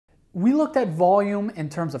We looked at volume in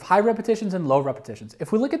terms of high repetitions and low repetitions.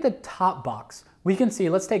 If we look at the top box, we can see,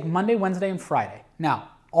 let's take Monday, Wednesday, and Friday. Now,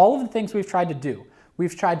 all of the things we've tried to do,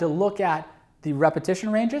 we've tried to look at the repetition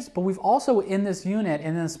ranges, but we've also in this unit,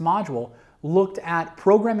 in this module, looked at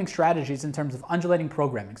programming strategies in terms of undulating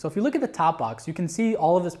programming. So if you look at the top box, you can see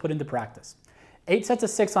all of this put into practice. 8 sets of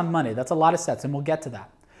 6 on Monday, that's a lot of sets, and we'll get to that.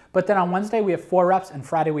 But then on Wednesday we have 4 reps, and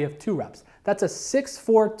Friday we have 2 reps. That's a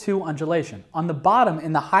 6-4-2 undulation. On the bottom,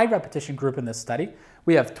 in the high repetition group in this study,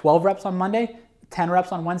 we have 12 reps on Monday, 10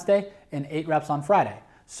 reps on Wednesday, and 8 reps on Friday.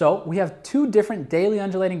 So we have 2 different daily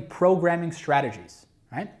undulating programming strategies,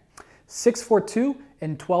 right? 6-4-2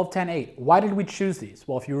 and 12-10-8. Why did we choose these?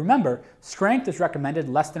 Well, if you remember, strength is recommended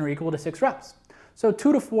less than or equal to 6 reps. So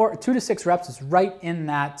 2 to 6 reps is right in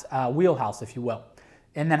that wheelhouse, if you will.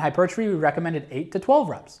 And then hypertrophy, we recommended 8 to 12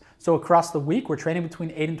 reps. So across the week, we're training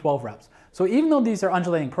between 8 and 12 reps. So even though these are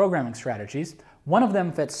undulating programming strategies, one of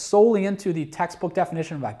them fits solely into the textbook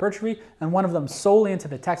definition of hypertrophy, and one of them solely into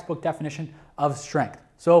the textbook definition of strength.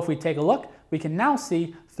 So if we take a look, we can now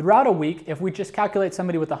see throughout a week, if we just calculate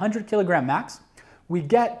somebody with 100 kilogram max, we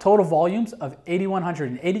get total volumes of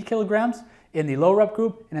 8,180 kilograms in the low rep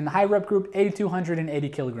group, and in the high rep group, 8,280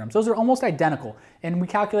 kilograms. Those are almost identical, and we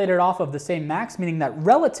calculated off of the same max, meaning that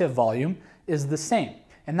relative volume is the same.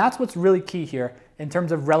 And that's what's really key here in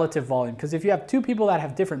terms of relative volume, because if you have 2 people that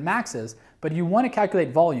have different maxes, but you want to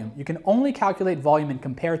calculate volume, you can only calculate volume and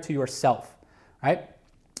compare to yourself, right?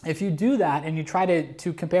 If you do that and you try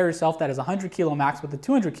to compare yourself that is 100 kilo max with a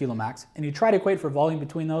 200 kilo max, and you try to equate for volume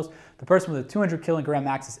between those, the person with a 200 kilogram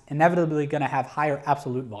max is inevitably going to have higher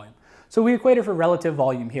absolute volume. So we equated for relative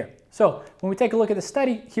volume here. So when we take a look at the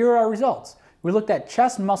study, here are our results. We looked at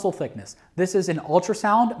chest muscle thickness. This is an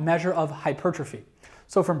ultrasound measure of hypertrophy.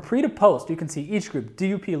 So from pre to post, you can see each group,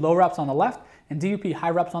 DUP low reps on the left and DUP high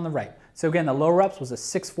reps on the right. So again, the low reps was a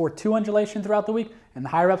 6-4-2 undulation throughout the week, and the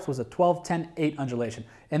high reps was a 12-10-8 undulation.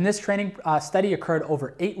 And this training study occurred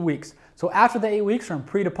over 8 weeks. So after the 8 weeks from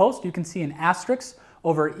pre to post, you can see an asterisk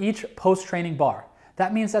over each post-training bar.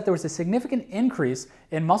 That means that there was a significant increase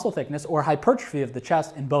in muscle thickness or hypertrophy of the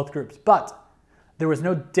chest in both groups, but there was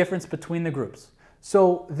no difference between the groups.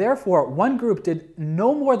 So therefore, one group did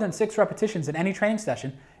no more than 6 repetitions in any training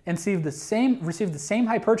session and received the same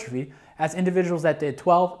hypertrophy as individuals that did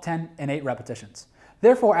 12, 10, and 8 repetitions.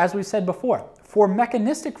 Therefore, as we said before, for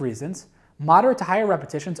mechanistic reasons, moderate to higher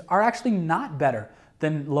repetitions are actually not better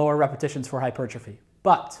than lower repetitions for hypertrophy.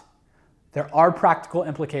 But there are practical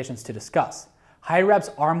implications to discuss. High reps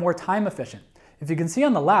are more time efficient. If you can see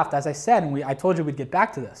on the left, as I said, and I told you we'd get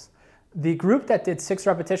back to this, the group that did 6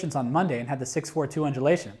 repetitions on Monday and had the 6-4-2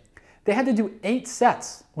 undulation, they had to do 8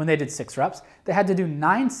 sets when they did 6 reps, they had to do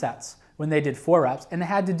 9 sets when they did 4 reps, and they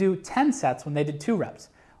had to do 10 sets when they did 2 reps.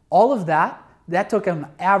 All of that took an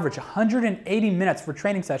average 180 minutes for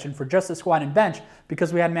training session for just the squat and bench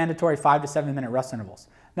because we had mandatory 5 to 7 minute rest intervals.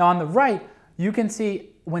 Now on the right, you can see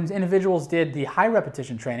when individuals did the high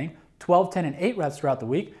repetition training, 12, 10, and 8 reps throughout the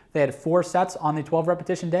week, they had 4 sets on the 12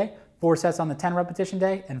 repetition day, 4 sets on the 10 repetition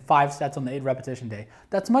day, and 5 sets on the 8 repetition day.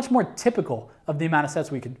 That's much more typical of the amount of sets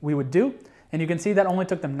we would do, and you can see that only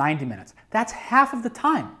took them 90 minutes. That's half of the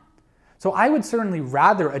time. So I would certainly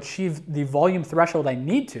rather achieve the volume threshold I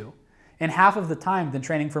need to in half of the time than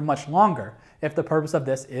training for much longer if the purpose of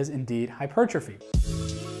this is indeed hypertrophy.